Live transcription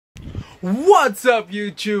What's up,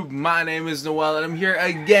 YouTube? My name is Noel and I'm here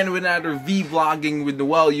again with another VBlogging with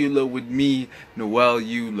Noel Yulo, with me, Noel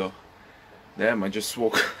Yulo. Damn, I just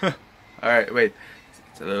woke. Alright, wait.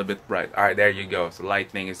 It's a little bit bright. Alright, there you go. So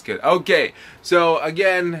lightning is good. Okay, so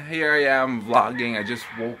again, here I am vlogging. I just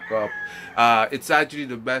woke up. It's actually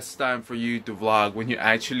the best time for you to vlog when you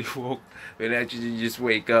actually when you actually just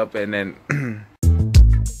wake up and then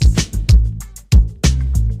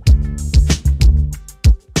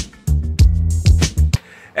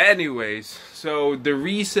Anyways, so the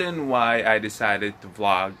reason why I decided to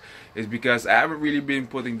vlog is because I haven't really been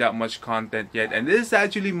putting that much content yet, and this is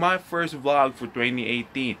actually my first vlog for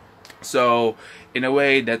 2018. So in a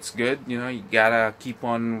way, that's good. You know, you gotta keep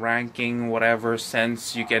on ranking whatever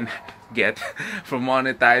sense you can get from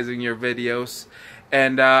monetizing your videos.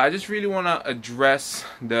 And I just really want to address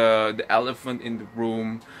the elephant in the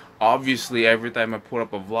room. Obviously, every time I put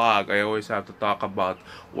up a vlog, I always have to talk about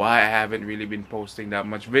why I haven't really been posting that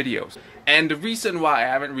much videos. And the reason why I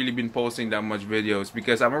haven't really been posting that much videos,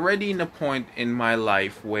 because I'm already in a point in my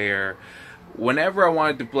life where whenever I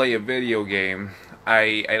wanted to play a video game,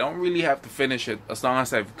 I don't really have to finish it. As long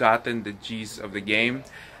as I've gotten the gist of the game,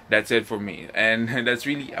 that's it for me. And that's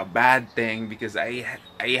really a bad thing, because I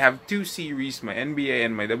have two series, my NBA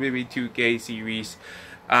and my WWE 2K series.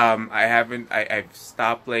 I've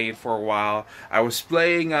stopped playing for a while. I was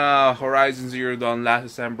playing Horizon Zero Dawn last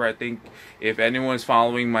December. I think if anyone's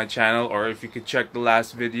following my channel, or if you could check the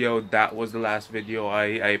last video, that was the last video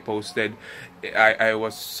I posted. I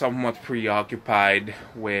was somewhat preoccupied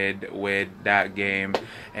with that game,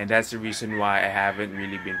 and that's the reason why I haven't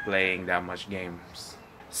really been playing that much games.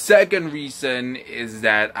 Second reason is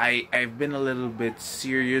that I've been a little bit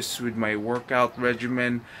serious with my workout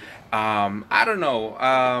regimen. I don't know,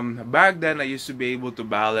 back then I used to be able to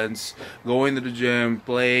balance going to the gym,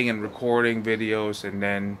 playing and recording videos, and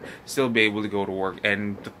then still be able to go to work.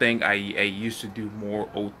 And to think I used to do more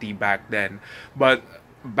OT back then. But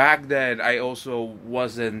back then I also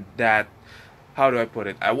wasn't that, how do I put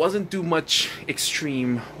it, I wasn't too much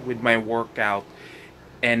extreme with my workout,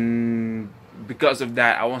 and because of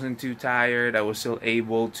that I wasn't too tired. I was still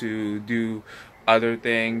able to do other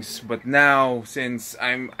things. But now, since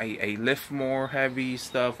I lift more heavy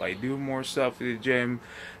stuff, I do more stuff at the gym,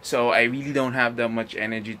 so I really don't have that much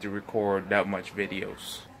energy to record that much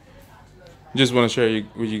videos. Just want to share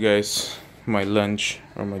with you guys my lunch,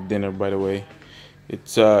 or my dinner, by the way.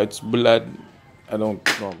 It's bulad. I don't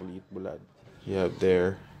normally eat bulad. You have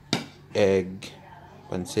there egg,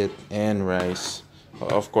 pancit, and rice.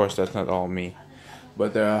 Well, of course, that's not all me,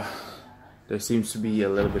 but there seems to be a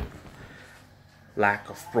little bit lack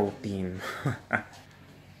of protein.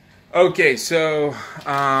 Okay, so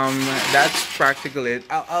that's practically it.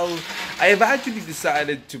 I have actually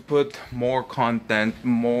decided to put more content,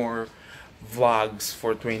 more vlogs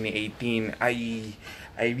for 2018. I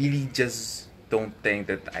really just don't think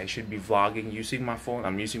that I should be vlogging using my phone.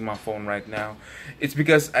 I'm using my phone right now. It's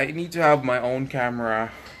because I need to have my own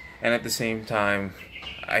camera, and at the same time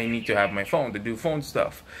I need to have my phone to do phone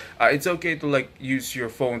stuff. It's okay to like use your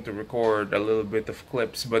phone to record a little bit of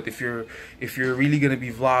clips, but if you're really gonna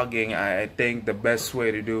be vlogging, I think the best way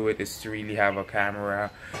to do it is to really have a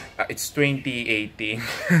camera. It's 2018.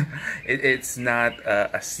 It's not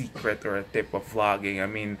a secret or a tip of vlogging. I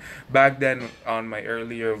mean, back then on my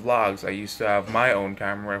earlier vlogs, I used to have my own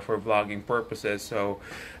camera for vlogging purposes. So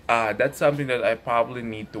that's something that I probably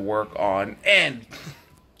need to work on. And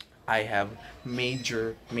I have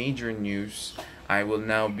major news. I will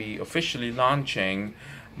now be officially launching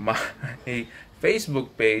my Facebook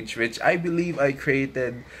page, which I believe I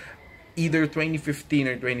created either 2015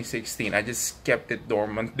 or 2016. I just kept it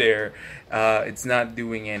dormant there. It's not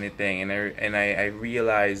doing anything, and I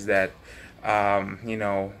realized that you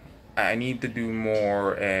know, I need to do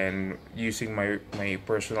more, and using my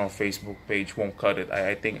personal Facebook page won't cut it.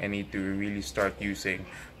 I think I need to really start using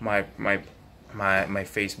my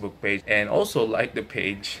Facebook page, and also like the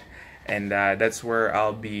page, and that's where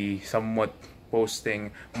I'll be somewhat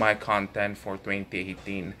posting my content for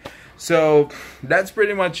 2018. So that's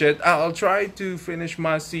pretty much it. I'll try to finish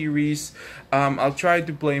my series. I'll try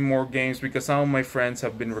to play more games, because some of my friends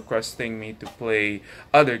have been requesting me to play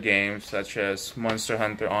other games such as Monster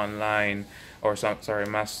Hunter Online, or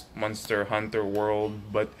Monster Hunter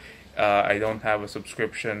World, but I don't have a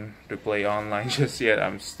subscription to play online just yet.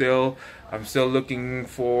 I'm still looking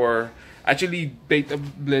for, actually, Beta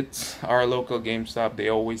Blitz, our local GameStop. They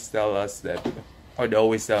always tell us that, or they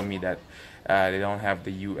always tell me that they don't have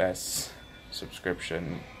the US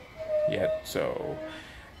subscription yet. So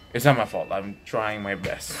It's not my fault. I'm trying my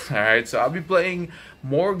best. Alright, so I'll be playing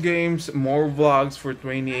more games, more vlogs for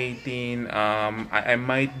 2018. I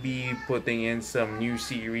might be putting in some new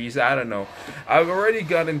series. I don't know. I've already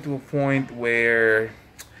gotten to a point where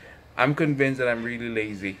I'm convinced that I'm really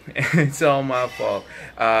lazy. It's all my fault.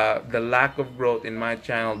 The lack of growth in my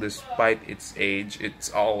channel, despite its age, it's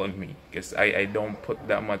all on me. Because I don't put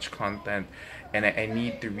that much content. And I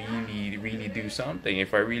need to really do something.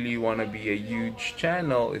 If I really want to be a huge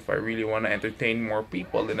channel, if I really want to entertain more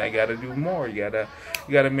people, then I gotta do more. You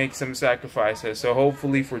gotta make some sacrifices. So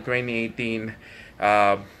hopefully for 2018,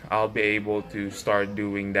 I'll be able to start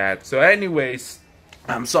doing that. So anyways,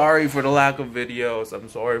 I'm sorry for the lack of videos. I'm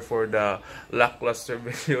sorry for the lackluster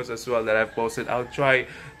videos as well that I've posted. I'll try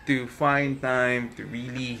to find time to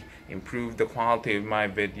really improve the quality of my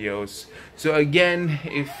videos. So again,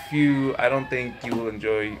 I don't think you will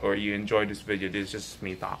enjoy or you enjoyed this video. This is just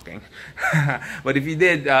me talking. But if you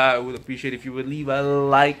did, I would appreciate if you would leave a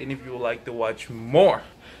like, and if you would like to watch more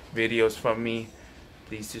videos from me,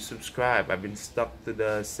 please do subscribe. I've been stuck to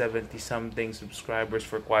the 70-something subscribers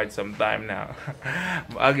for quite some time now.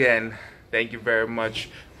 Again, thank you very much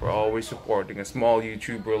for always supporting a small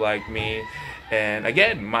YouTuber like me. And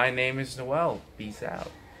again, my name is Noel. Peace out.